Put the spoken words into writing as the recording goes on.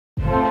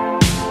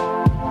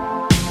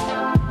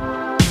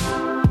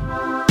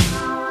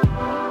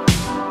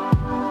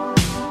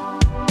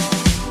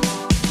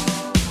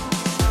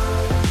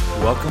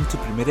to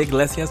Primera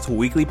Iglesia's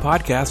weekly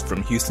podcast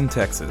from Houston,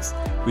 Texas.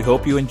 We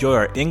hope you enjoy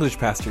our English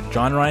pastor,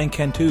 John Ryan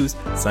Cantu's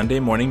Sunday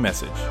morning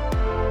message.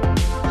 Amen.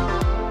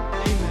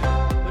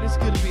 But it's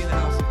good to be in the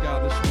house of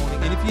God this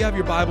morning. And if you have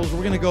your Bibles,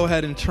 we're going to go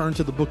ahead and turn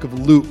to the book of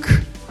Luke.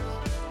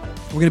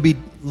 We're going to be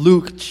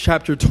Luke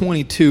chapter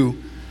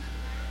 22.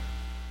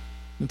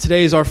 And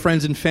today is our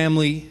friends and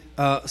family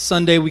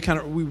Sunday. We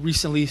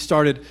recently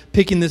started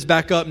picking this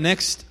back up.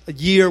 Next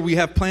year, we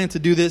have planned to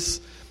do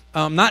this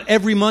not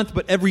every month,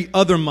 but every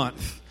other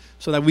month,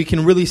 so that we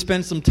can really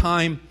spend some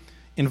time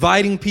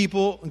inviting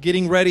people,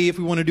 getting ready if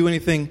we want to do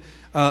anything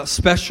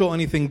special,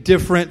 anything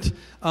different.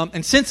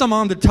 And since I'm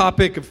on the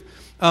topic of,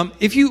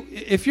 if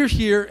you're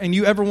here and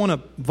you ever want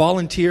to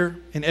volunteer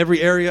in every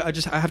area,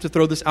 I have to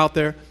throw this out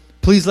there.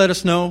 Please let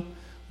us know.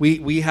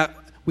 We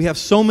have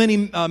so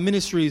many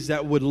ministries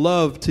that would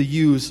love to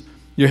use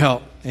your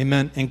help.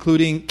 Amen.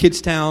 Including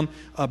Kidstown,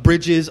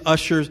 Bridges,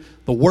 Ushers,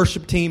 the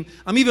worship team.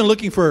 I'm even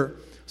looking for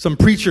some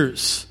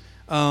preachers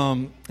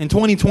in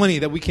 2020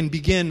 that we can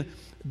begin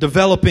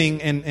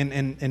developing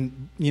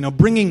and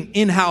bringing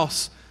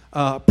in-house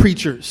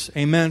preachers.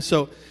 Amen.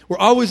 So we're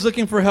always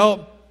looking for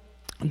help.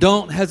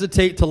 Don't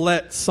hesitate to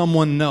let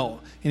someone know.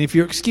 And if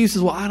your excuse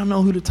is, well, I don't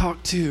know who to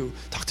talk to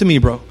me,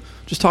 bro.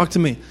 Just talk to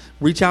me.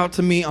 Reach out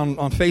to me on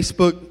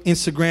Facebook,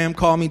 Instagram,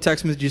 call me,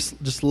 text me.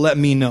 Just let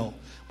me know.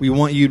 We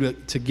want you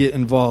to get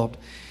involved.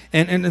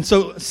 And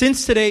so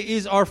since today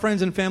is our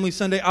Friends and Family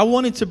Sunday, I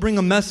wanted to bring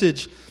a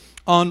message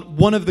on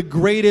one of the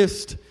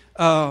greatest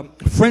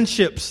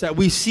friendships that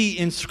we see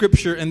in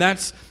Scripture, and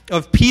that's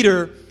of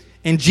Peter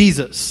and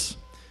Jesus.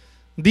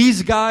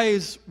 These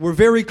guys were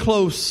very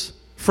close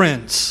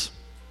friends,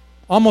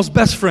 almost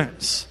best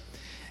friends.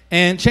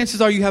 And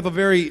chances are you have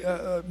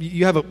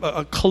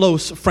a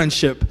close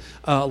friendship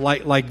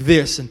like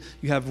this, and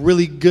you have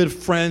really good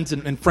friends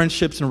and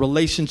friendships and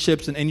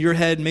relationships. And in your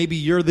head, maybe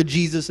you're the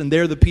Jesus and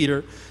they're the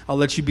Peter. I'll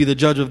let you be the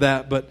judge of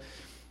that. But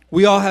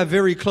we all have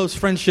very close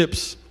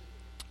friendships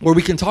where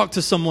we can talk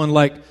to someone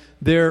like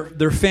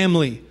their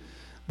family,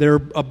 their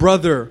a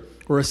brother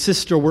or a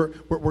sister.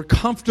 We're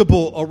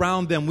comfortable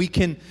around them. We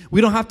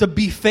don't have to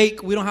be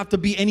fake. We don't have to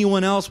be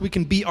anyone else. We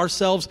can be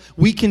ourselves.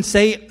 We can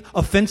say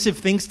offensive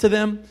things to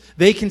them.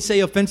 They can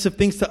say offensive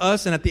things to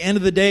us. And at the end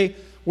of the day,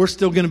 we're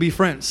still going to be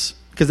friends,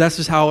 because that's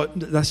just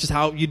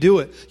how you do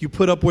it. You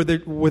put up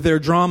with their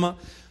drama.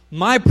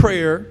 My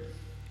prayer,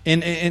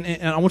 and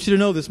I want you to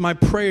know this, my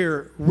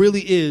prayer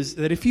really is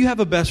that if you have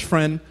a best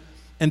friend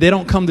and they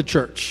don't come to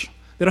church,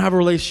 they don't have a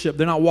relationship,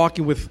 they're not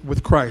walking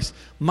with Christ,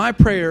 my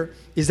prayer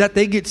is that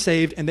they get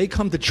saved and they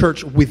come to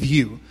church with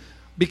you,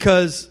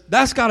 because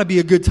that's got to be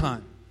a good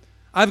time.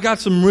 I've got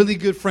some really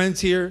good friends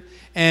here,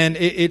 and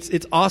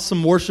it's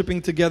awesome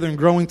worshiping together and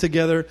growing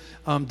together,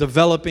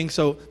 developing.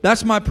 So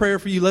that's my prayer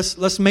for you.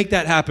 Let's make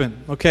that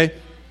happen, okay?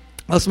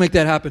 Let's make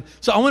that happen.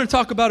 So I want to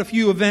talk about a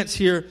few events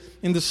here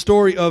in the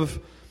story of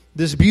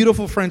this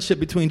beautiful friendship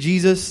between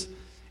Jesus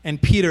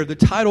and Peter. The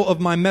title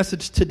of my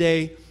message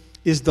today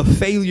is The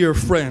Failure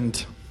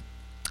Friend.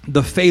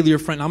 The Failure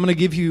Friend. I'm going to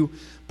give you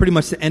pretty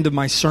much the end of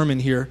my sermon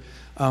here,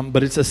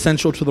 but it's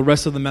essential to the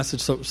rest of the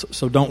message,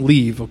 so don't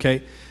leave,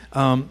 okay?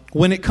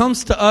 When it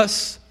comes to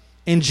us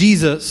and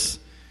Jesus,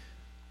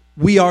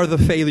 we are the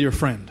failure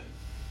friend,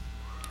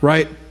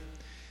 right?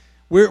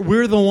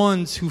 We're the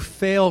ones who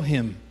fail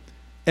him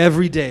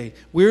every day.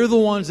 We're the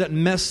ones that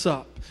mess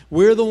up.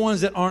 We're the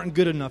ones that aren't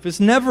good enough. It's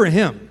never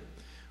him.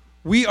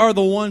 We are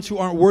the ones who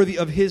aren't worthy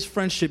of his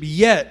friendship,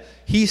 yet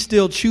he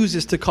still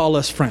chooses to call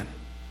us friend.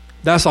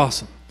 That's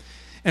awesome.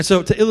 And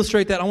so to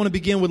illustrate that, I want to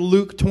begin with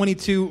Luke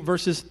 22,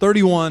 verses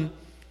 31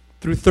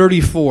 through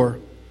 34.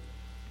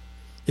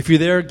 If you're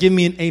there, give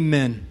me an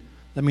amen.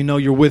 Let me know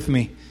you're with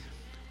me.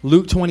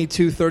 Luke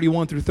 22,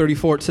 31 through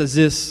 34, it says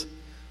this: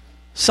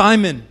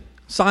 Simon,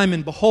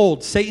 Simon,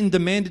 behold, Satan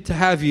demanded to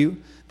have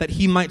you, that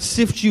he might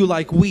sift you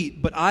like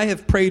wheat, but I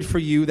have prayed for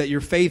you that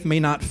your faith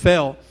may not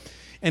fail.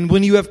 And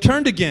when you have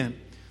turned again,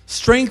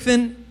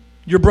 strengthen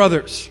your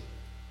brothers.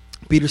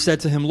 Peter said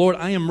to him, Lord,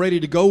 I am ready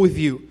to go with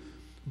you,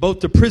 both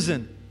to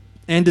prison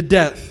and to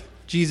death.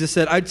 Jesus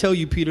said, I tell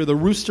you, Peter, the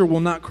rooster will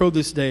not crow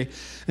this day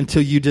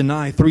until you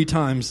deny 3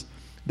 times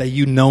that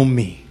you know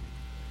me.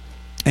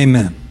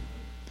 Amen.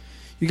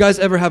 You guys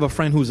ever have a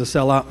friend who's a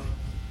sellout?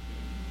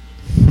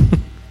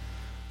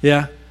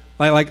 Yeah?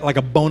 Like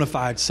a bona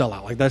fide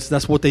sellout. Like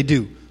that's what they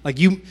do. Like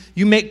you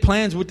make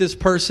plans with this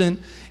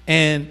person,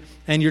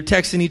 and you're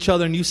texting each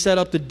other, and you set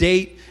up the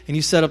date, and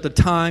you set up the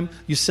time,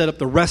 you set up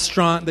the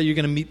restaurant that you're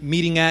going to be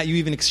meeting at. You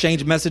even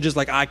exchange messages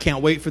like, I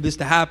can't wait for this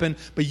to happen.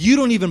 But you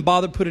don't even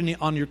bother putting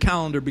it on your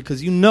calendar,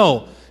 because you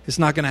know it's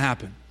not going to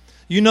happen.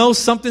 You know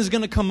something's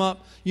going to come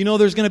up. You know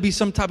there's going to be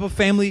some type of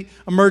family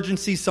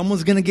emergency.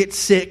 Someone's going to get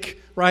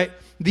sick, right?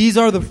 These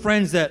are the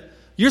friends that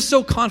you're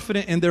so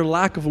confident in their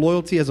lack of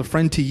loyalty as a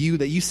friend to you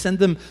that you send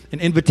them an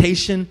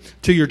invitation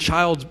to your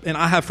child's, and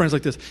I have friends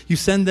like this, you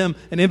send them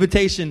an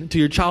invitation to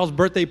your child's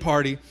birthday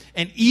party,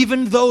 and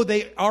even though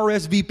they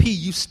RSVP,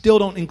 you still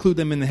don't include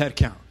them in the head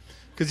count,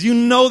 because you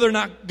know they're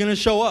not going to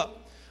show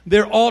up.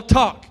 They're all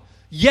talk.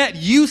 Yet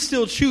you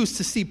still choose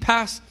to see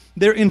past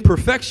their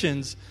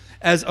imperfections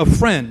as a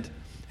friend,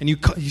 and you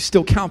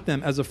still count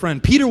them as a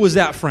friend. Peter was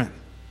that friend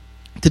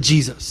to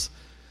Jesus.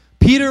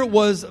 Peter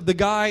was the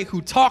guy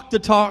who talked the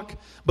talk,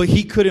 but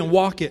he couldn't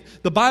walk it.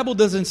 The Bible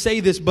doesn't say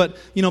this, but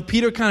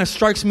Peter kind of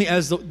strikes me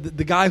as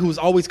the guy who was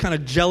always kind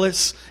of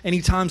jealous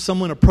anytime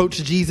someone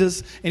approached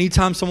Jesus,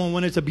 anytime someone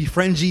wanted to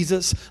befriend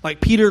Jesus.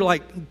 Like Peter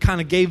kind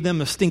of gave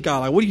them a stink eye.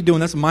 Like, what are you doing?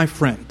 That's my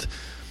friend.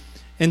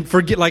 And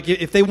forget,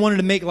 if they wanted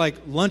to make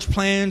lunch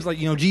plans,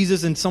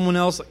 Jesus and someone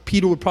else,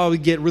 Peter would probably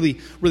get really,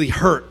 really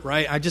hurt,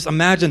 right? I just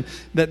imagine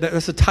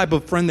that's the type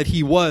of friend that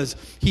he was.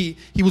 He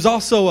was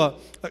also a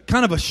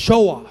kind of a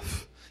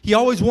show-off. He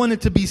always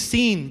wanted to be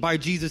seen by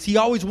Jesus. He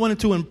always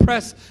wanted to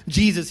impress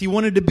Jesus. He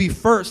wanted to be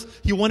first.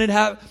 He wanted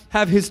to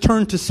have his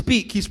turn to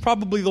speak. He's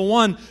probably the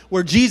one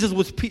where Jesus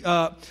was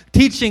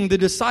teaching the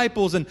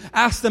disciples and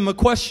asked them a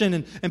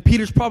question, and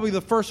Peter's probably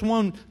the first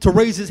one to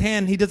raise his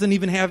hand. He doesn't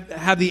even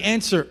have the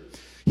answer.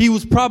 He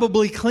was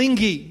probably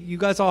clingy. You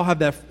guys all have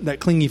that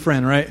clingy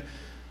friend, right?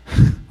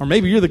 Or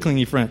maybe you're the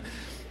clingy friend.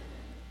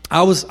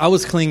 I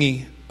was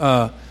clingy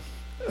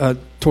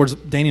towards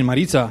Danny and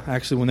Maritza,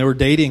 actually, when they were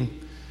dating.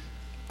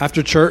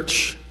 After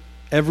church,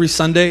 every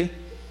Sunday,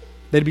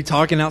 they'd be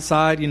talking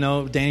outside.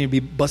 Danny would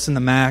be busting the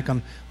Mac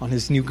on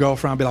his new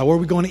girlfriend. I'd be like, "Where are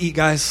we going to eat,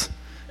 guys?"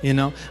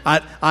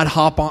 I'd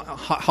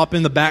hop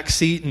in the back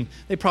seat, and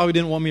they probably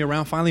didn't want me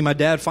around. Finally, my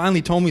dad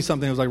told me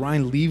something. It was like,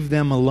 "Ryan, leave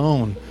them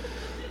alone.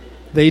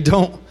 They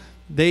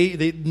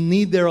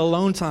need their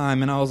alone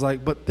time." And I was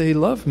like, "But they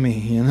love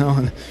me,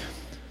 And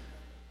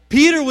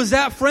Peter was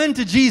that friend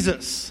to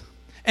Jesus.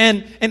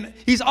 And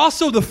he's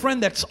also the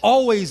friend that's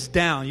always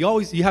down.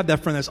 You have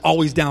that friend that's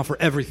always down for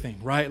everything,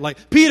 right?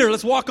 Like, Peter,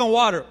 let's walk on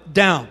water.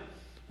 Down.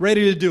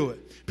 Ready to do it.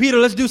 Peter,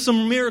 let's do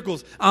some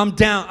miracles. I'm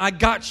down. I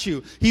got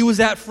you. He was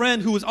that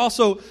friend who was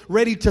also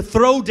ready to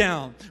throw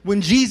down.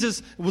 When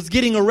Jesus was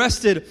getting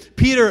arrested,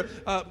 Peter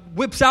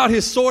whips out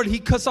his sword. He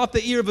cuts off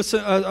the ear of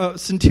a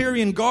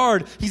centurion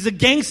guard. He's a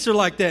gangster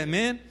like that,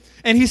 man.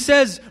 And he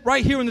says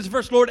right here in this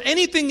verse, "Lord,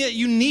 anything that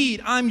you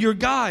need, I'm your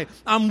guy.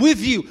 I'm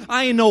with you.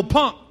 I ain't no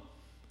punk.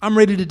 I'm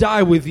ready to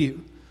die with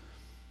you."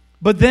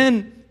 But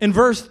then in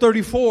verse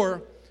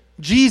 34,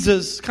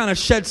 Jesus kind of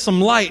sheds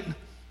some light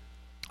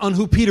on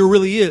who Peter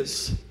really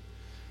is.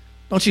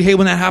 Don't you hate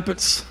when that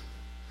happens?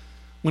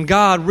 When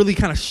God really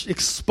kind of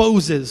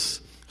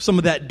exposes some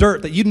of that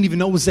dirt that you didn't even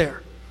know was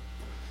there.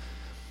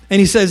 And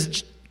he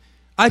says,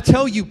 "I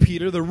tell you,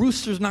 Peter, the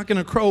rooster's not going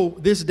to crow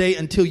this day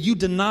until you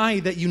deny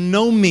that you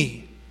know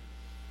me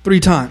 3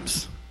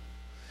 times.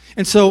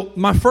 And so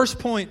my first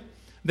point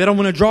that I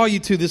want to draw you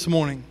to this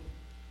morning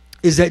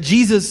is that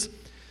Jesus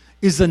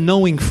is a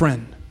knowing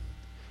friend.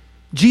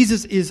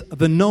 Jesus is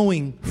the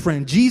knowing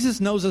friend.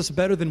 Jesus knows us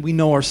better than we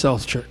know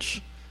ourselves,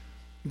 church.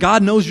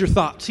 God knows your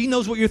thoughts. He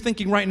knows what you're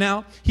thinking right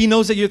now. He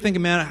knows that you're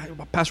thinking, "Man,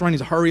 Pastor Ryan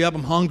needs to hurry up.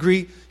 I'm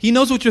hungry." He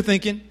knows what you're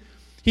thinking.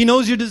 He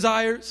knows your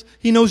desires.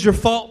 He knows your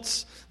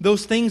faults.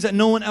 Those things that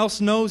no one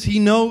else knows, He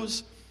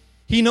knows.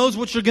 He knows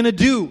what you're going to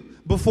do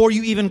before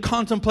you even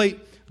contemplate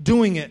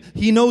doing it.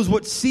 He knows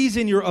what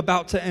season you're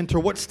about to enter,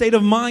 what state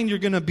of mind you're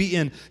going to be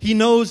in. He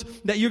knows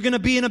that you're going to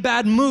be in a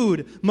bad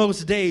mood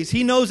most days.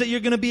 He knows that you're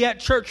going to be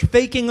at church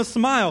faking a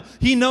smile.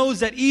 He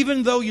knows that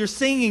even though you're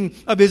singing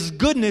of His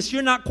goodness,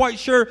 you're not quite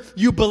sure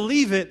you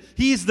believe it.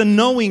 He's the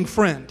knowing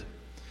friend.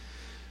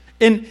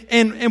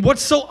 And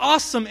what's so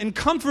awesome and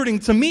comforting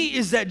to me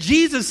is that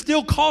Jesus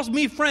still calls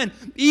me friend,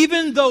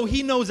 even though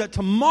He knows that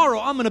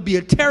tomorrow I'm going to be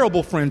a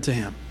terrible friend to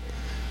Him.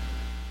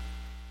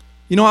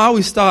 I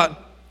always thought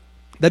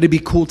that it'd be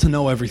cool to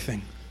know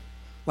everything.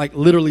 Like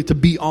literally to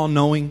be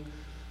all-knowing.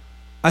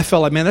 I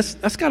felt like, man,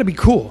 that's got to be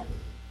cool.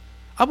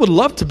 I would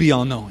love to be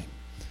all-knowing.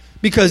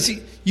 Because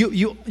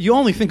you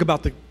only think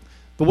about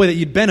the way that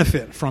you'd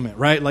benefit from it,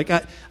 right? Like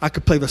I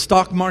could play the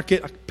stock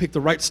market. I could pick the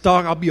right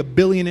stock. I'll be a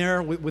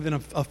billionaire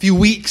within a few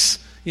weeks.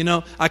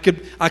 I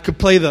could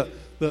play the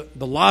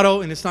lotto,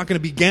 and it's not going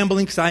to be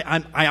gambling because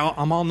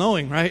I'm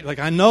all-knowing, right? Like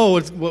I know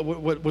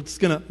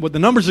what the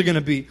numbers are going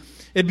to be.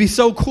 It'd be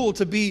so cool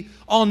to be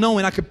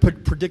all-knowing. I could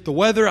predict the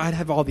weather. I'd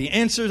have all the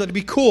answers. That'd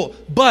be cool.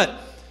 But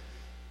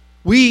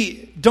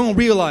we don't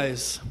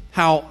realize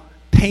how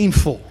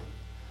painful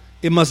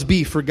it must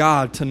be for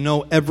God to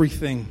know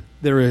everything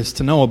there is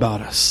to know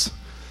about us.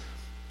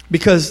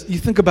 Because you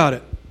think about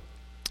it.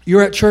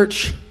 You're at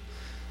church,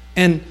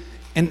 and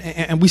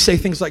we say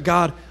things like,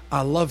 "God,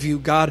 I love you.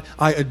 God,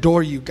 I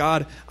adore you.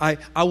 God, I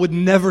would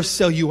never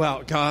sell you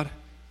out, God.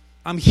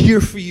 I'm here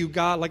for you,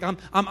 God. Like I'm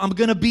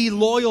going to be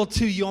loyal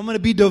to you. I'm going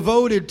to be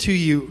devoted to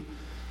you."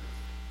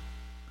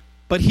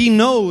 But He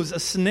knows a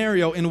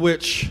scenario in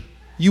which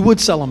you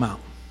would sell Him out.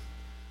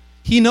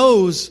 He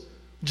knows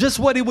just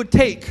what it would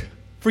take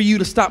for you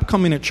to stop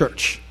coming to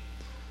church.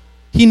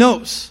 He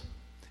knows.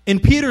 In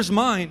Peter's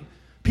mind,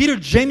 Peter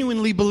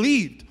genuinely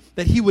believed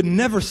that he would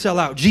never sell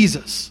out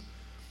Jesus.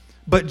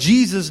 But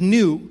Jesus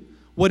knew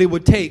what it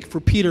would take for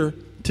Peter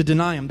to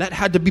deny Him. That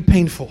had to be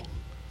painful.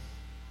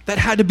 That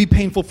had to be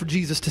painful for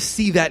Jesus to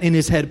see that in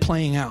His head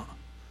playing out.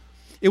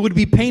 It would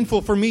be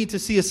painful for me to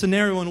see a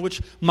scenario in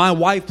which my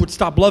wife would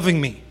stop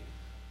loving me.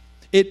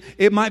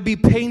 It might be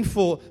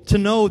painful to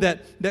know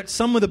that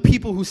some of the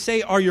people who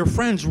say are your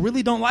friends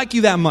really don't like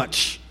you that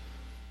much.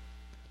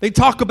 They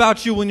talk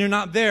about you when you're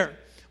not there.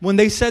 When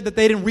they said that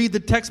they didn't read the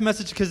text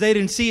message because they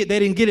didn't see it, they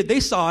didn't get it, they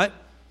saw it.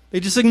 They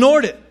just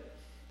ignored it.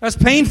 That's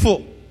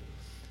painful.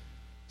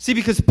 See,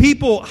 because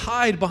people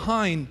hide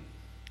behind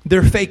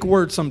their fake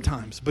words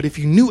sometimes. But if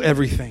you knew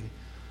everything,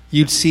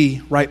 you'd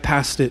see right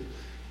past it,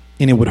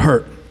 and it would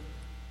hurt.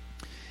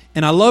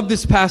 And I love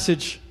this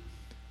passage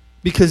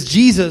because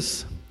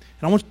Jesus, and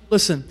I want you to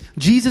listen,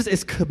 Jesus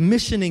is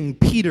commissioning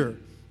Peter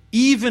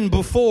even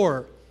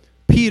before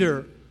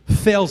Peter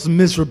fails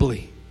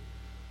miserably.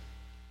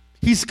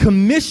 He's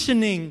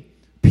commissioning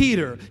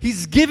Peter.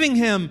 He's giving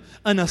him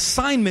an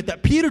assignment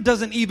that Peter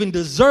doesn't even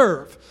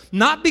deserve.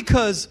 Not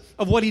because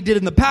of what he did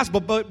in the past,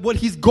 but what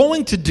he's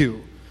going to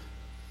do.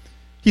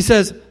 He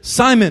says,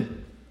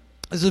 Simon,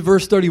 this is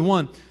verse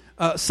 31.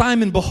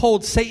 Simon,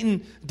 behold,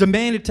 Satan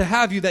demanded to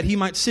have you that he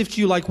might sift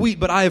you like wheat,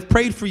 but I have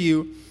prayed for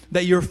you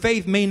that your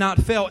faith may not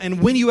fail.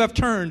 And when you have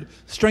turned,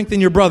 strengthen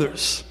your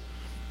brothers.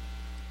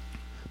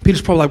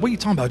 Peter's probably like, what are you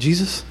talking about,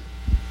 Jesus?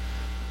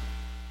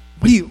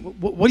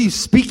 What are you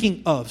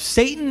speaking of?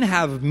 Satan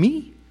have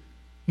me?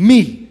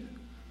 Me.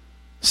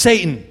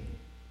 Satan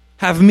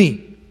have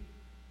me.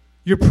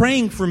 You're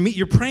praying for me.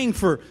 You're praying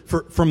for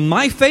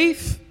my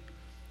faith?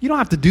 You don't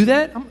have to do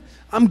that.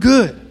 I'm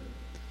good.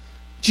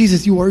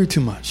 Jesus, you worry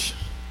too much.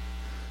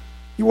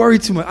 You worry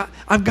too much.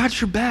 I've got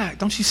your back.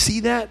 Don't you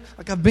see that?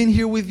 Like, I've been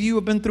here with you.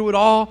 I've been through it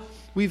all.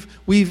 We've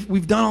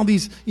done all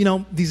these,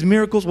 these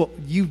miracles. Well,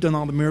 you've done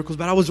all the miracles,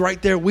 but I was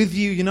right there with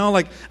you,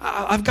 like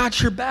I've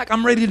got your back.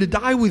 I'm ready to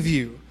die with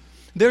you.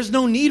 There's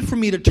no need for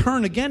me to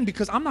turn again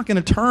because I'm not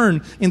going to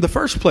turn in the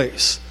first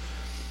place.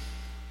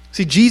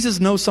 See, Jesus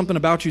knows something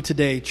about you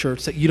today,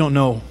 church, that you don't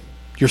know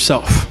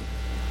yourself.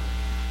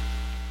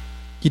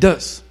 He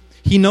does.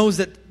 He knows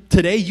that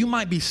today you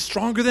might be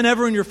stronger than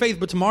ever in your faith,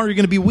 but tomorrow you're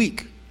going to be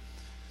weak.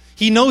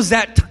 He knows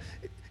that.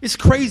 It's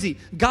crazy.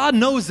 God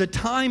knows the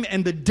time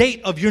and the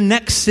date of your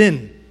next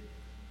sin.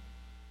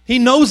 He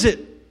knows it.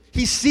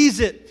 He sees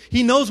it.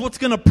 He knows what's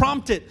going to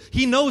prompt it.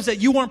 He knows that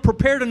you weren't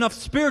prepared enough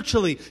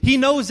spiritually. He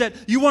knows that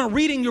you weren't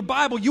reading your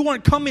Bible. You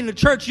weren't coming to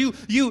church. You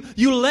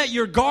let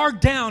your guard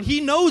down.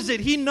 He knows it.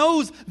 He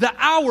knows the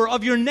hour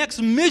of your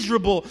next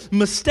miserable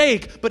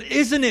mistake. But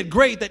isn't it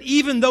great that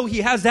even though he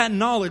has that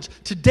knowledge,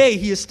 today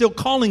he is still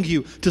calling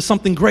you to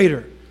something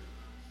greater?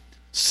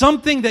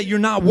 Something that you're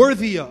not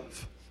worthy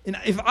of. And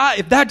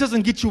if that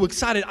doesn't get you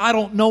excited, I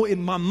don't know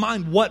in my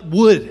mind what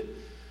would.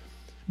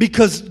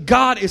 Because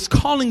God is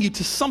calling you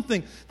to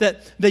something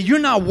that you're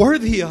not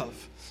worthy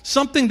of.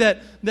 Something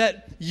that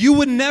you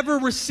would never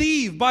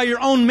receive by your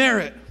own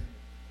merit.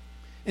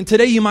 And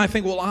today you might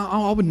think, well,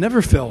 I would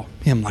never fail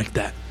him like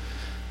that.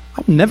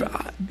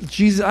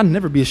 Jesus, I'd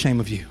never be ashamed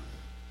of you.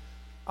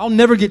 I'll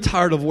never get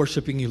tired of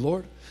worshiping you,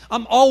 Lord.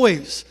 I'm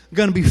always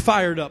going to be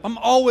fired up. I'm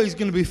always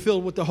going to be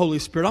filled with the Holy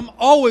Spirit. I'm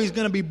always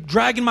going to be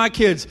dragging my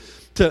kids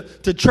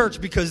to church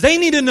because they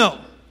need to know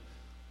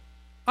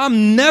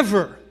I'm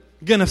never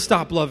going to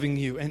stop loving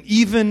you. And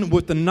even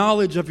with the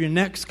knowledge of your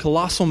next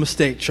colossal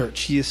mistake,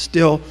 church, he is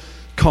still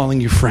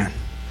calling you friend.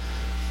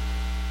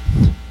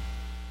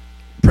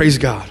 Praise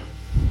God.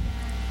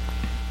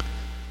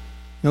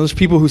 There's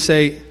people who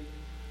say,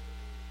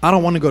 I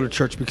don't want to go to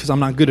church because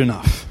I'm not good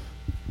enough.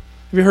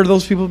 Have you heard of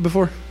those people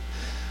before?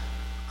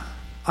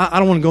 I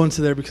don't want to go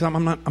into there because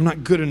I'm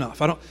not good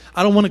enough. I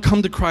don't want to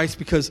come to Christ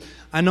because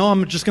I know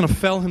I'm just going to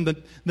fail him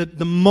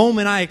the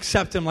moment I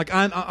accept him. Like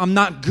I'm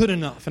not good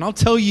enough. And I'll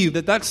tell you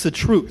that that's the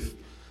truth.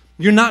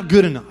 You're not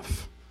good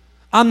enough.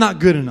 I'm not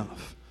good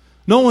enough.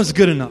 No one's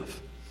good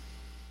enough.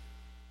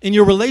 In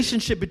your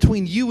relationship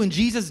between you and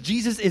Jesus,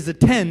 Jesus is a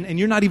 10 and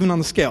you're not even on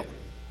the scale.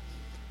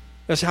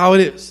 That's how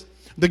it is.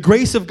 The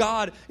grace of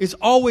God is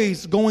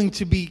always going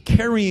to be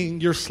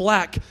carrying your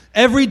slack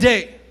every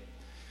day.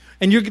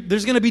 And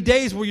there's going to be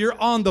days where you're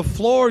on the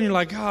floor and you're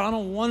like, God, I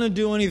don't want to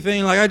do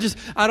anything. Like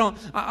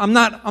I'm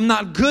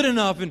not good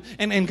enough.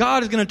 And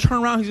God is going to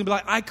turn around. He's going to be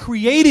like, I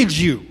created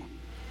you.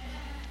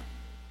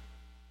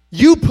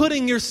 You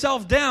putting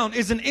yourself down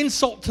is an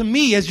insult to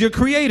me as your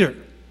creator.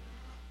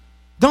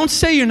 Don't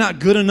say you're not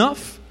good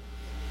enough.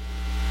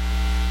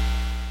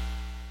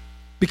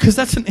 Because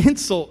that's an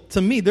insult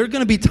to me. There are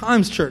going to be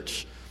times,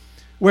 church,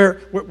 where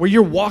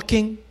you're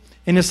walking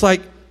and it's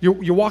like,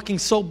 You're walking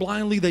so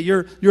blindly that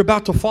you're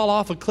about to fall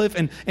off a cliff,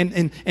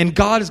 and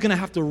God is going to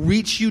have to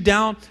reach you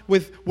down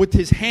with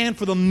his hand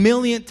for the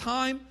millionth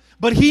time.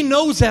 But he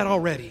knows that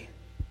already.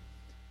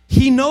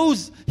 He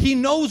knows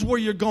where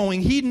you're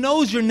going. He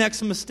knows your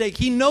next mistake.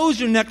 He knows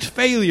your next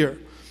failure.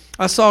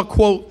 I saw a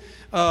quote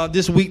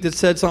this week that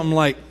said something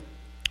like,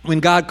 when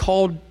God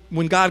called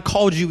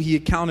you, he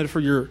accounted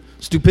for your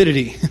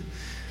stupidity.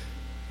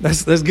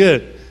 That's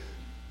good.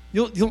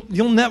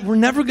 We're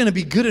never going to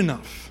be good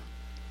enough.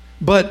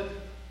 But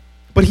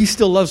he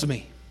still loves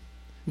me.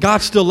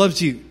 God still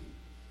loves you.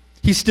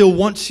 He still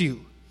wants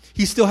you.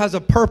 He still has a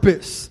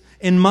purpose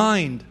in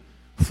mind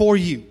for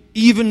you.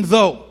 Even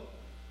though,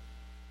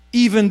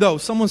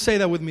 someone say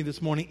that with me this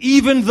morning,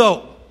 even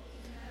though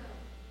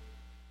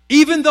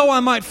Even though I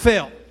might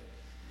fail,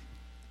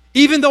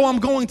 even though I'm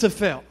going to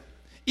fail,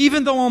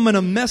 even though I'm going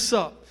to mess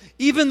up,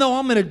 even though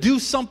I'm going to do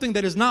something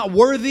that is not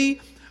worthy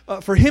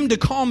for him to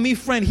call me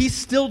friend, he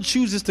still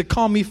chooses to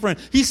call me friend.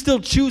 He still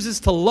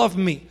chooses to love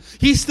me.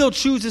 He still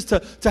chooses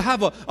to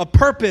have a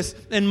purpose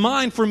in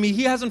mind for me.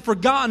 He hasn't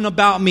forgotten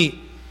about me.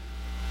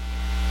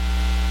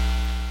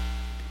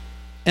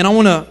 And I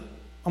want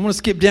to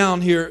skip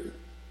down here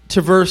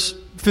to verse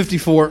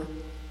 54.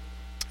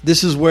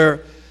 This is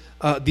where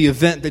the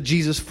event that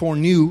Jesus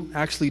foreknew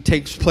actually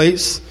takes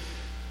place.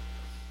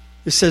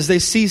 It says, they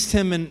seized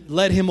him and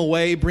led him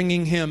away,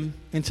 bringing him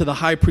into the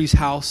high priest's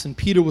house, and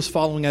Peter was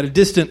following at a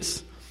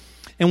distance.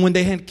 And when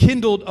they had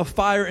kindled a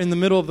fire in the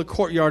middle of the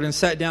courtyard and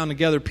sat down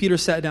together, Peter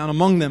sat down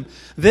among them.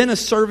 Then a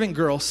servant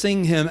girl,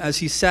 seeing him as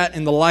he sat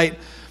in the light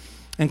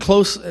and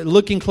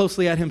looking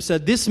closely at him,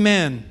 said, this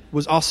man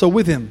was also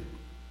with him.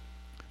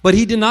 But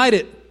he denied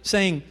it,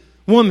 saying,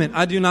 woman,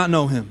 I do not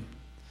know him.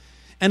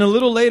 And a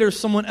little later,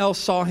 someone else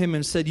saw him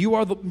and said, you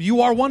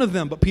are one of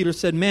them. But Peter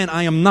said, man,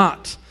 I am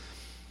not.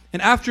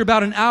 And after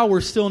about an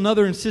hour, still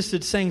another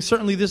insisted, saying,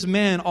 certainly this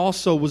man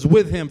also was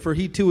with him, for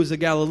he too is a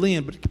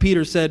Galilean. But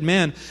Peter said,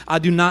 man, I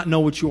do not know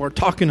what you are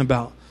talking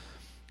about.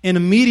 And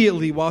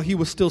immediately, while he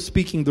was still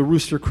speaking, the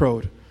rooster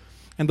crowed.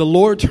 And the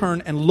Lord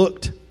turned and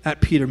looked at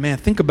Peter. Man,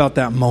 think about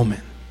that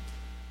moment.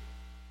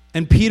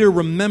 And Peter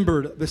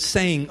remembered the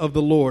saying of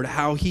the Lord,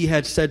 how he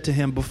had said to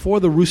him, before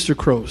the rooster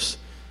crows,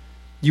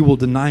 you will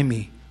deny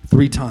me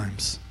 3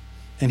 times.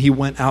 And he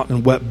went out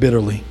and wept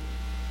bitterly.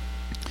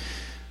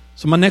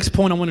 So my next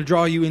point I want to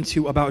draw you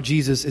into about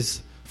Jesus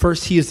is,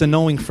 first, he is the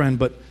knowing friend,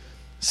 but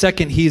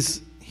second,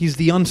 he's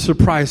the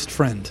unsurprised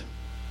friend.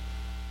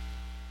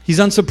 He's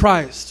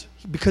unsurprised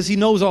because he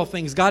knows all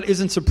things. God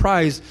isn't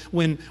surprised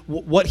when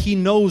what he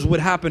knows would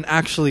happen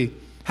actually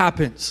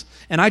happens.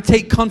 And I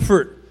take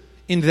comfort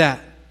in that.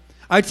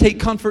 I take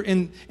comfort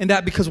in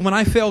that because when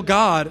I fail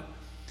God,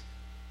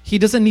 he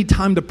doesn't need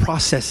time to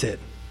process it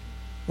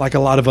like a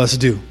lot of us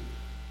do.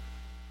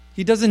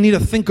 He doesn't need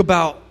to think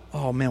about,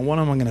 oh man, what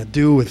am I going to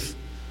do with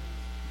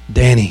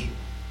Danny?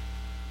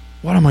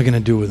 What am I going to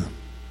do with him?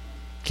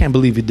 Can't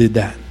believe he did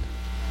that.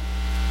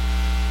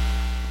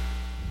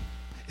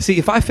 See,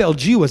 if I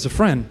failed you as a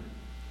friend,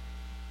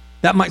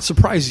 that might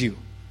surprise you.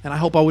 And I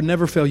hope I would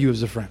never fail you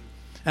as a friend.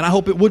 And I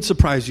hope it would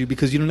surprise you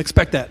because you don't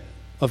expect that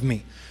of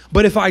me.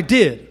 But if I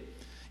did,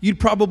 you'd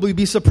probably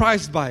be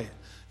surprised by it.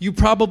 You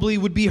probably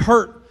would be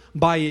hurt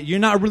by it. You're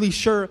not really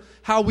sure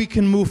how we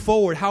can move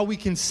forward, how we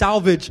can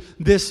salvage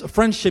this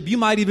friendship. You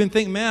might even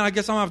think, man, I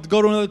guess I'm going to have to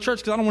go to another church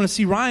because I don't want to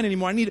see Ryan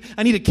anymore. I need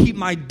to keep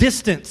my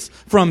distance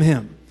from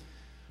him.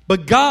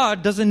 But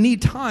God doesn't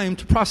need time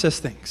to process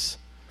things.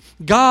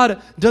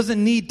 God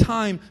doesn't need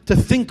time to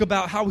think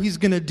about how he's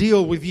going to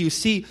deal with you.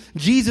 See,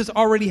 Jesus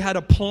already had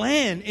a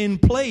plan in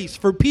place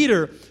for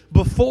Peter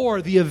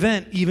before the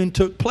event even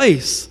took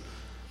place.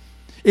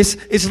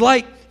 It's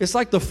like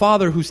the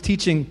father who's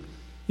teaching,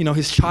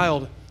 his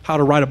child how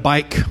to ride a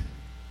bike,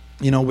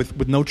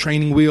 with no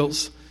training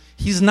wheels.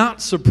 He's not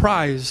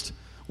surprised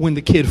when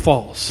the kid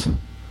falls,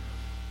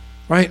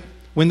 right?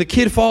 When the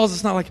kid falls,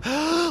 it's not like,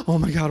 oh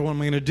my God, what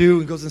am I going to do?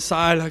 He goes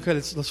inside,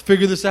 let's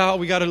figure this out.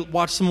 We got to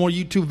watch some more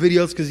YouTube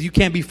videos because you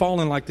can't be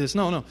falling like this.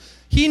 No.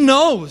 He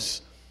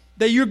knows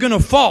that you're going to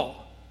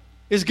fall.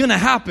 It's going to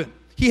happen.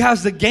 He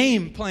has the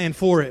game plan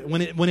for it.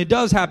 When it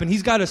does happen,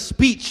 he's got a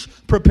speech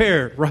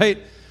prepared,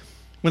 right?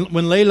 When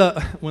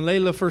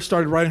Layla first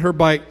started riding her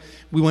bike,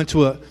 we went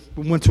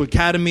to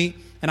academy,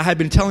 and I had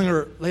been telling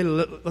her,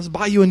 Layla, let's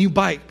buy you a new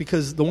bike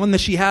because the one that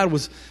she had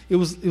was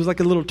like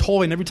a little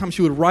toy, and every time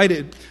she would ride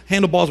it,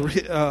 handlebars would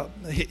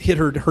hit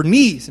her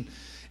knees, and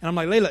I'm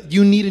like, Layla,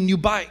 you need a new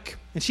bike,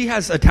 and she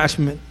has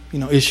attachment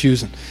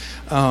issues,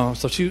 and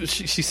so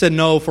she said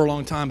no for a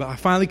long time, but I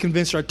finally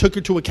convinced her. I took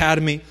her to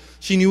academy.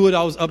 She knew what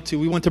I was up to.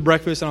 We went to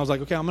breakfast, and I was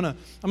like, okay, I'm gonna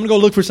go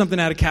look for something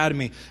at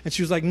academy. And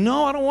she was like,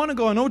 no, I don't want to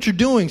go. I know what you're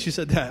doing. She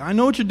said that. I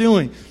know what you're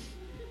doing.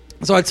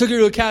 So I took her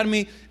to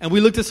academy, and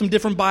we looked at some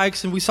different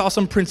bikes, and we saw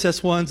some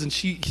princess ones, and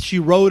she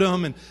rode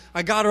them, and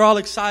I got her all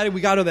excited.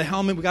 We got her the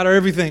helmet. We got her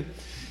everything.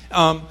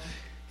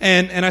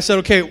 And I said,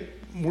 okay,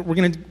 we're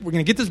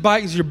gonna get this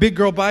bike. It's your big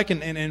girl bike,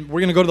 and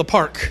we're gonna go to the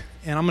park,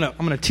 and I'm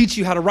gonna teach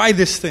you how to ride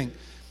this thing.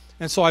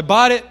 And so I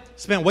bought it.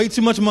 Spent way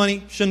too much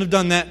money. Shouldn't have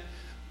done that,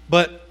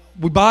 but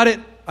we bought it.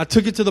 I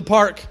took it to the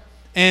park,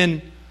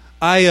 and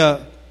I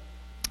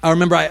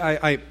remember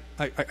I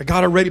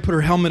got her ready, put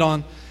her helmet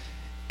on,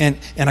 and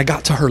I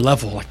got to her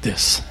level like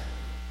this.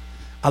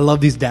 I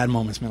love these dad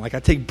moments, man. Like I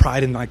take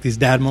pride in like these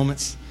dad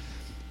moments,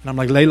 and I'm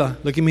like, Layla,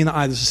 look at me in the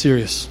eye. This is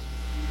serious.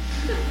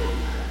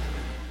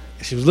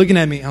 She was looking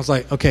at me. I was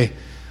like, okay,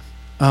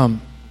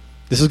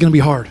 this is going to be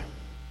hard.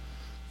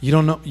 You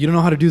don't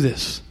know how to do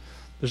this.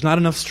 There's not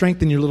enough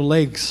strength in your little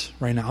legs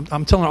right now.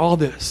 I'm telling her all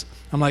this.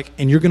 I'm like,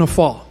 and you're going to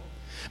fall.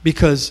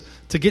 Because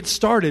to get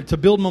started, to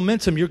build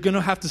momentum, you're going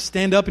to have to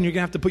stand up and you're going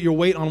to have to put your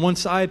weight on one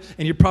side,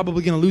 and you're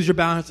probably going to lose your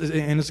balance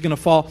and it's going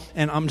to fall.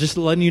 And I'm just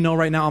letting you know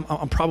right now,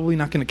 I'm probably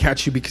not going to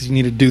catch you because you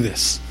need to do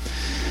this.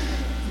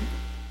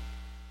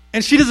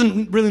 And she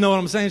doesn't really know what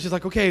I'm saying. She's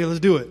like, okay, let's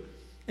do it.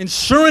 And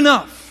sure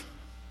enough,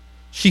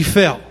 she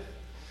fell.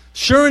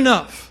 Sure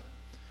enough,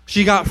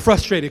 she got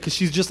frustrated because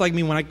she's just like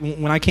me.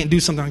 When I can't do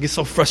something, I get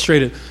so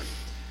frustrated.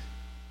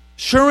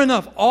 Sure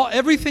enough,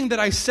 everything that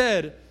I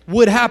said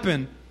would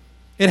happen,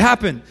 it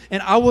happened.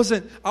 And I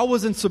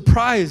wasn't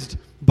surprised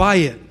by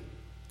it.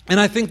 And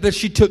I think that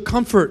she took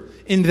comfort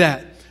in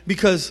that,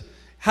 because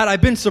had I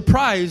been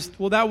surprised,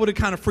 well, that would have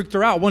kind of freaked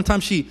her out. One time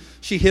she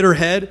hit her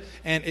head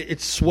and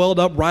it swelled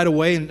up right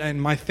away,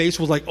 and my face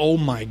was like, oh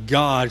my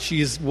God,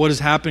 what is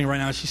happening right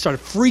now? She started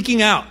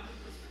freaking out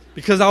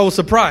because I was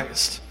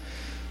surprised.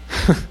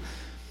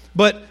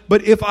 But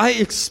if I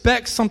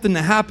expect something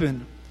to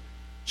happen,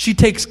 she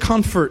takes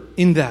comfort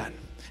in that.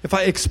 If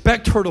I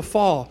expect her to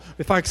fall,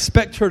 if I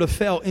expect her to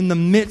fail in the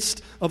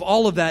midst of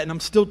all of that, and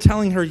I'm still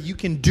telling her you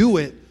can do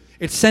it,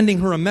 it's sending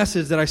her a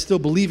message that I still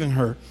believe in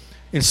her,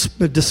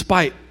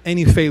 despite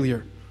any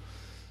failure.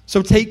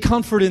 So take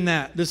comfort in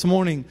that this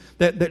morning,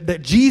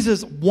 that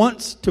Jesus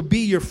wants to be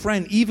your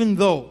friend, even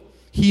though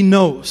he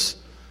knows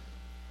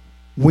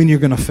when you're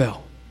going to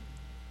fail.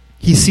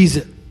 He sees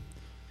it.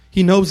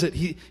 He knows it.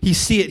 He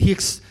sees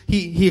it.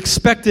 He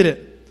expected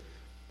it.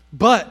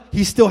 But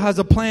he still has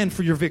a plan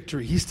for your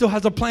victory. He still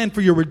has a plan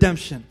for your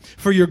redemption,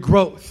 for your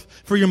growth,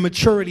 for your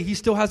maturity. He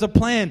still has a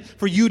plan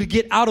for you to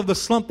get out of the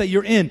slump that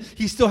you're in.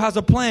 He still has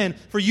a plan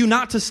for you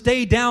not to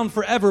stay down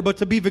forever, but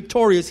to be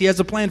victorious. He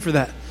has a plan for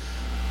that.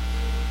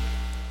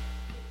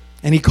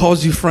 And he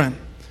calls you friend.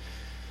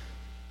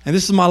 And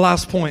this is my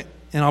last point,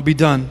 and I'll be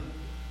done.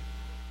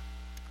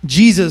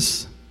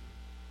 Jesus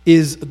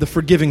is the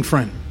forgiving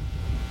friend.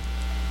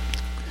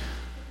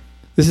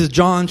 This is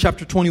John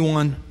chapter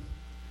 21,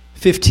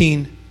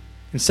 15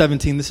 and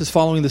 17. This is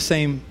following the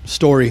same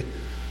story.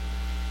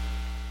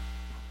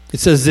 It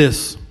says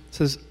this. It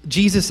says,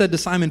 Jesus said to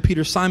Simon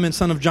Peter, Simon,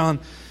 son of John,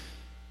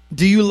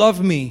 do you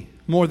love me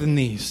more than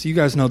these? You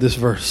guys know this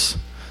verse.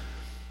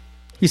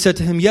 He said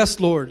to him, yes,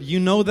 Lord, you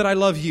know that I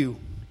love you.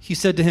 He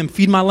said to him,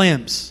 feed my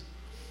lambs.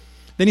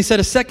 Then he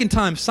said a second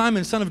time,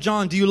 Simon, son of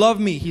John, do you love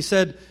me? He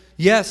said,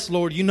 yes,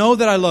 Lord, you know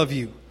that I love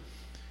you.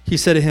 He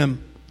said to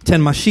him,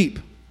 tend my sheep.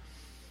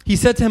 He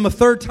said to him a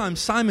third time,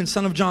 Simon,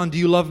 son of John, do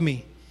you love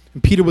me?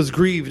 And Peter was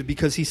grieved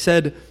because he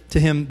said to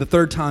him the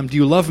third time, do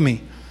you love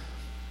me?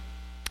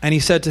 And he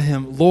said to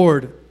him,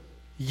 Lord,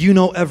 you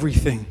know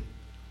everything.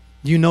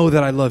 You know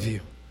that I love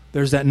you.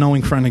 There's that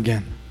knowing friend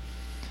again.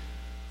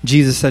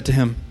 Jesus said to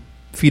him,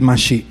 feed my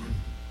sheep.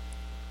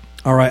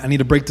 All right, I need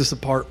to break this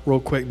apart real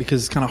quick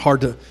because it's kind of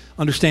hard to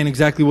understand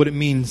exactly what it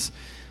means.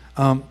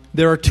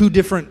 There are two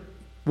different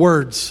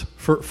words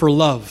for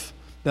love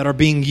that are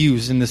being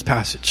used in this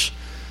passage.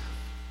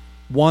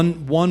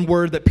 One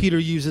word that Peter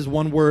uses,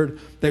 one word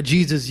that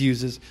Jesus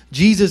uses.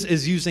 Jesus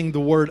is using the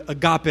word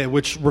agape,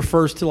 which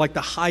refers to like the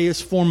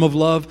highest form of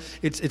love.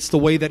 It's the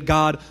way that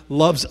God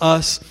loves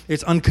us.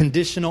 It's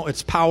unconditional.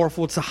 It's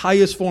powerful. It's the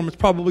highest form. It's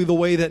probably the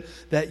way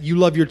that you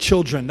love your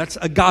children. That's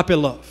agape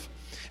love.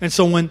 And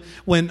so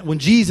when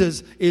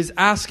Jesus is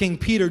asking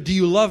Peter, do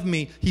you love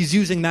me? He's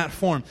using that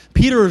form.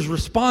 Peter is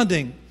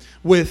responding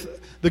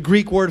with the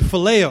Greek word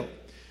phileo,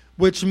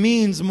 which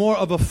means more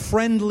of a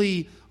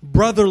friendly,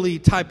 brotherly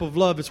type of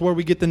love. It's where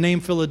we get the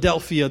name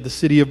Philadelphia, the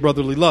city of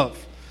brotherly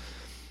love.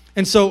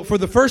 And so for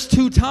the first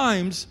two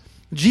times,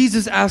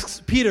 Jesus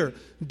asks Peter,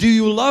 do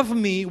you love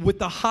me with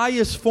the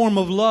highest form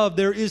of love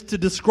there is to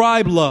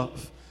describe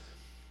love?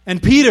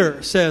 And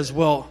Peter says,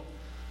 well,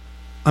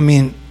 I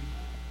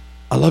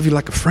love you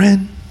like a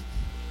friend.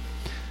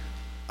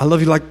 I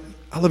love you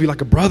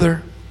like a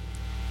brother.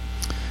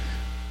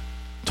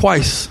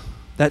 Twice,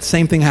 that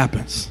same thing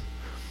happens.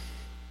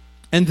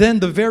 And then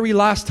the very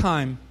last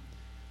time,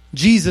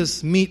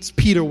 Jesus meets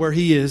Peter where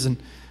he is, and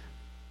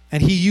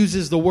he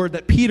uses the word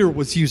that Peter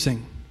was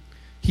using.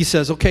 He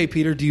says, okay,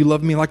 Peter, do you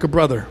love me like a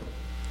brother?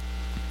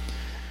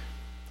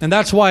 And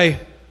that's why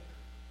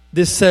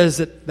this says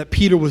that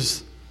Peter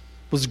was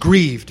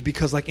grieved,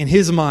 because like in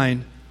his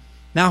mind,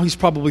 now he's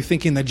probably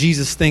thinking that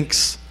Jesus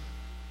thinks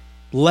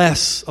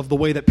less of the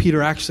way that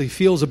Peter actually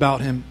feels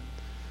about him.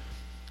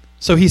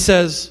 So he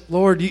says,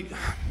 Lord,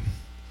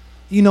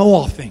 you know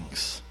all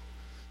things.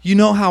 You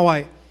know how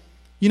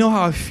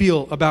I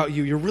feel about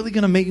you. You're really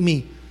going to make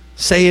me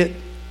say it?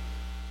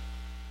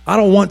 I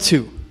don't want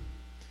to.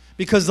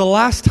 Because the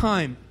last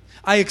time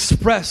I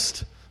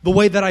expressed the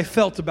way that I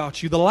felt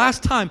about you, the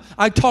last time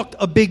I talked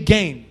a big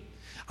game,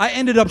 I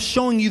ended up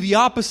showing you the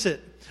opposite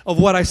of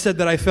what I said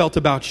that I felt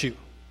about you.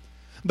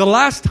 The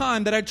last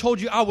time that I told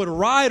you I would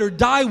ride or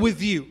die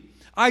with you,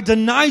 I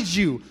denied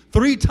you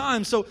 3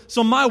 times.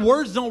 So my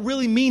words don't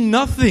really mean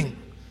nothing.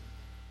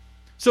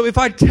 So if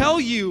I tell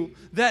you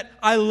that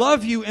I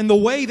love you in the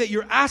way that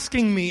you're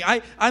asking me,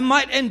 I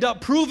might end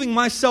up proving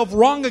myself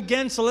wrong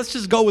again. So let's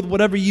just go with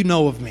whatever you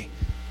know of me.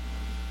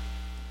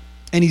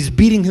 And he's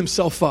beating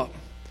himself up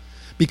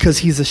because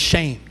he's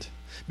ashamed,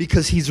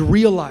 because he's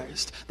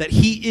realized that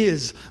he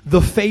is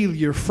the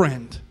failure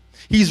friend.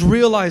 He's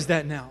realized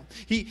that now.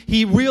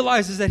 He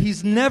realizes that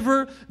he's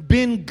never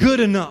been good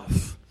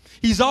enough.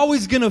 He's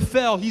always going to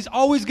fail. He's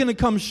always going to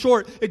come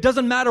short. It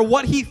doesn't matter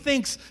what he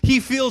thinks he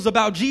feels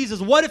about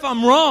Jesus. What if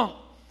I'm wrong?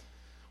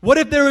 What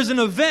if there is an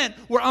event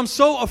where I'm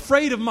so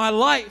afraid of my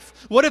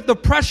life? What if the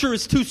pressure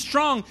is too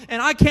strong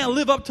and I can't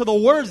live up to the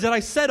words that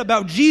I said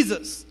about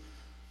Jesus?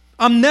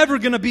 I'm never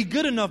going to be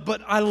good enough,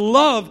 but I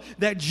love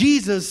that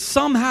Jesus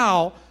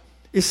somehow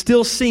is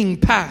still seeing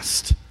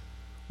past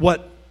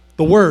what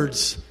the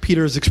words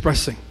Peter is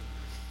expressing.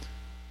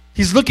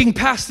 He's looking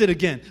past it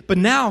again, but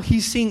now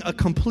he's seeing a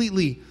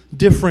completely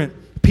different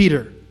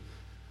Peter.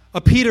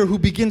 A Peter who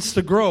begins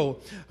to grow,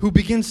 who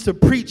begins to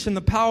preach in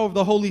the power of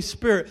the Holy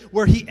Spirit,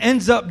 where he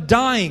ends up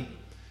dying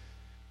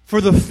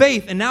for the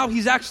faith. And now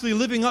he's actually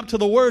living up to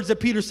the words that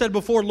Peter said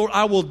before, Lord,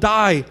 I will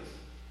die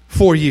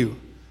for you.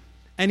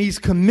 And he's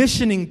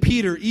commissioning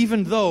Peter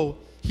even though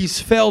he's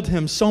failed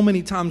him so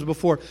many times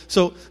before.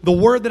 So the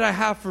word that I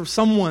have for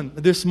someone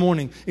this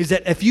morning is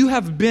that if you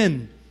have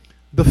been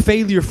the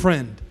failure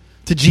friend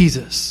to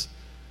Jesus,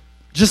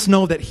 just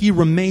know that he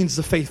remains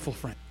the faithful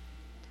friend.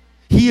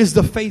 He is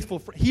the faithful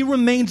friend. He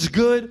remains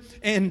good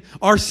in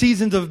our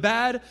seasons of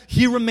bad.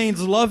 He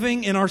remains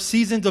loving in our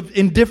seasons of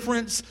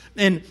indifference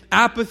and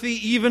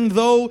apathy. Even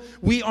though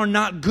we are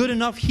not good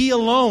enough, he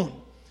alone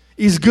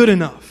is good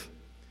enough.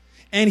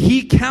 And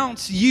he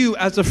counts you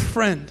as a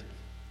friend.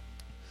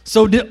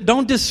 So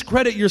don't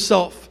discredit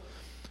yourself,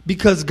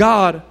 because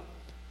God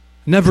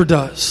never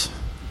does.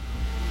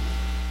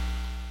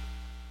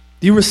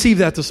 Do you receive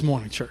that this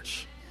morning,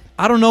 church?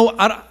 I don't know.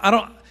 I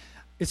don't.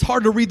 It's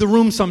hard to read the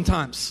room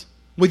sometimes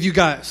with you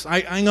guys. I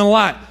ain't gonna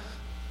lie.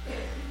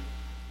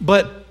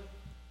 But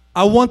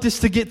I want this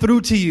to get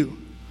through to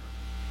you,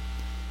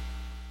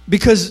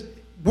 because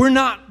we're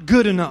not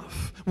good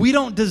enough. We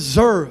don't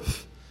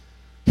deserve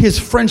his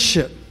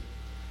friendship.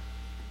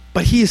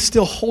 But he is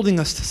still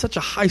holding us to such a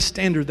high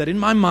standard that in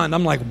my mind,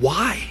 I'm like,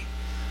 why?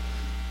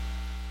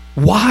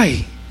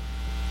 Why?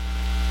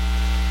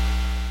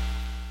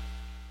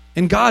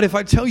 And God, if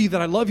I tell you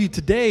that I love you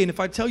today, and if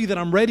I tell you that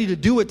I'm ready to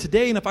do it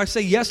today, and if I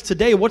say yes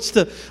today, what's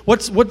that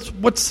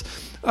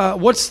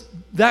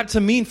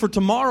to mean for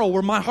tomorrow,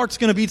 where my heart's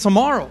going to be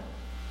tomorrow?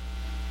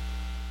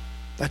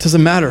 That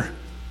doesn't matter.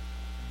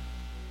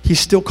 He's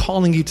still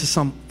calling you to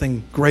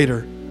something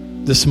greater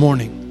this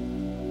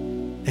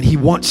morning. And he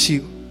wants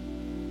you.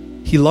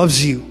 He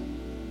loves you.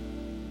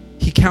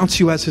 He counts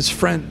you as his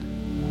friend.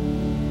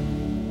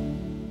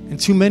 And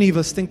too many of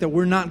us think that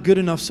we're not good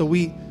enough, so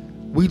we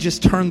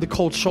just turn the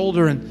cold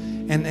shoulder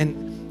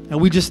and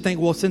we just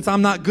think, well, since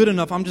I'm not good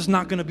enough, I'm just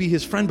not going to be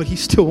his friend. But he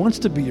still wants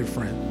to be your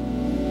friend.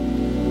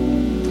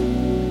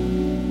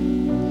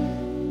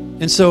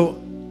 And so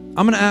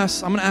I'm going to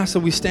ask that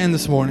we stand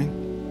this morning.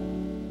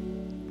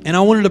 And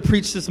I wanted to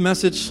preach this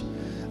message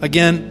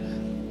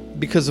again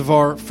because of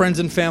our friends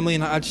and family,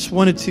 and I just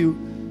wanted to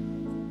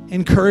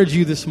encourage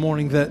you this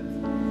morning that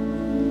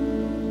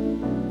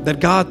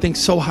God thinks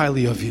so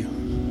highly of you.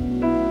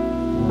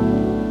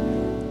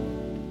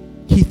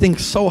 He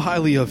thinks so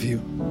highly of you.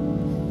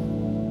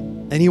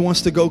 And he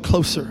wants to go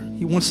closer.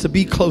 He wants to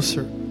be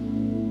closer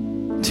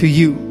to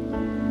you.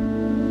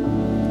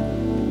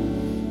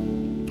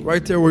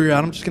 Right there where you're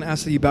at, I'm just going to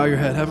ask that you bow your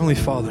head. Heavenly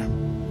Father,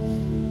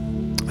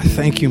 I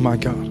thank you, my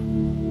God,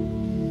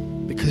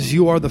 because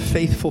you are the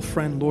faithful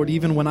friend, Lord,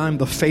 even when I'm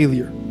the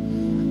failure.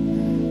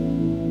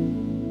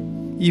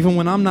 Even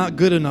when I'm not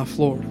good enough,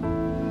 Lord,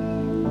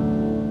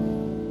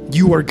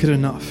 you are good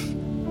enough.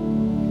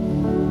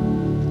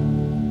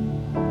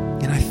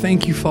 And I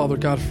thank you, Father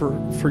God,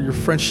 for your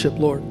friendship,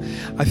 Lord.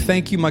 I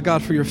thank you, my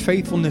God, for your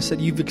faithfulness that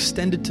you've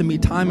extended to me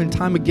time and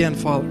time again,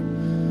 Father.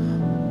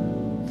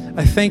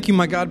 I thank you,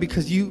 my God,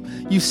 because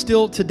you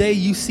still today,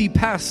 you see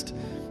past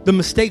the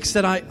mistakes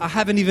that I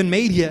haven't even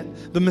made yet,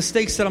 the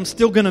mistakes that I'm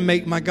still going to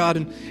make, my God,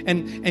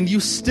 and you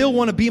still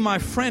want to be my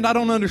friend. I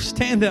don't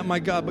understand that, my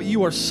God, but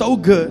you are so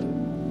good.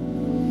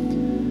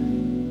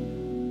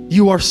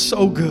 You are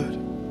so good.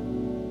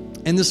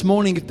 And this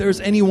morning, if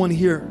there's anyone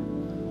here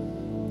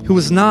who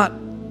has not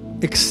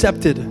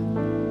accepted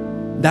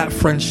that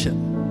friendship,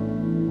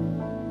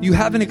 you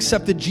haven't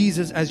accepted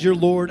Jesus as your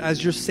Lord,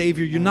 as your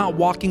Savior, you're not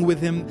walking with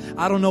him,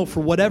 I don't know,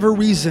 for whatever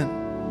reason.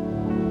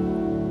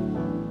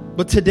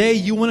 But today,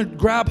 you want to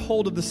grab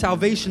hold of the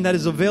salvation that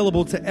is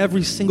available to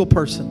every single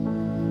person.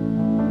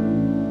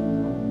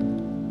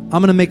 I'm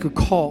going to make a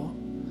call.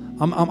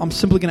 I'm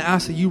simply going to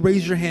ask that you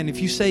raise your hand. If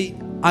you say,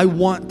 I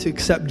want to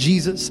accept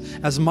Jesus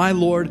as my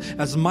Lord,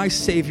 as my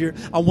Savior.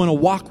 I want to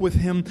walk with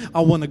him. I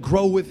want to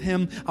grow with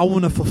him. I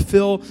want to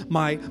fulfill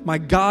my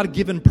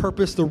God-given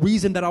purpose, the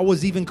reason that I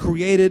was even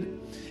created.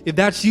 If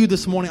that's you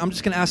this morning, I'm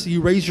just going to ask that you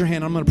raise your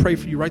hand. I'm going to pray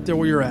for you right there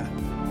where you're at.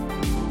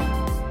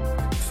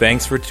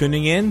 Thanks for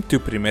tuning in to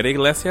Primera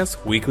Iglesia's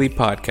weekly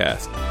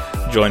podcast.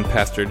 Join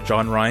Pastor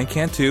John Ryan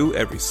Cantu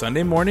every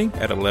Sunday morning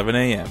at 11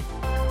 a.m.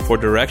 For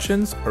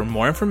directions or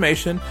more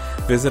information,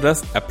 visit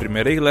us at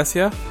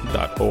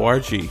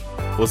primeraiglesia.org.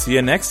 We'll see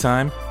you next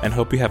time and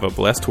hope you have a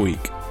blessed week.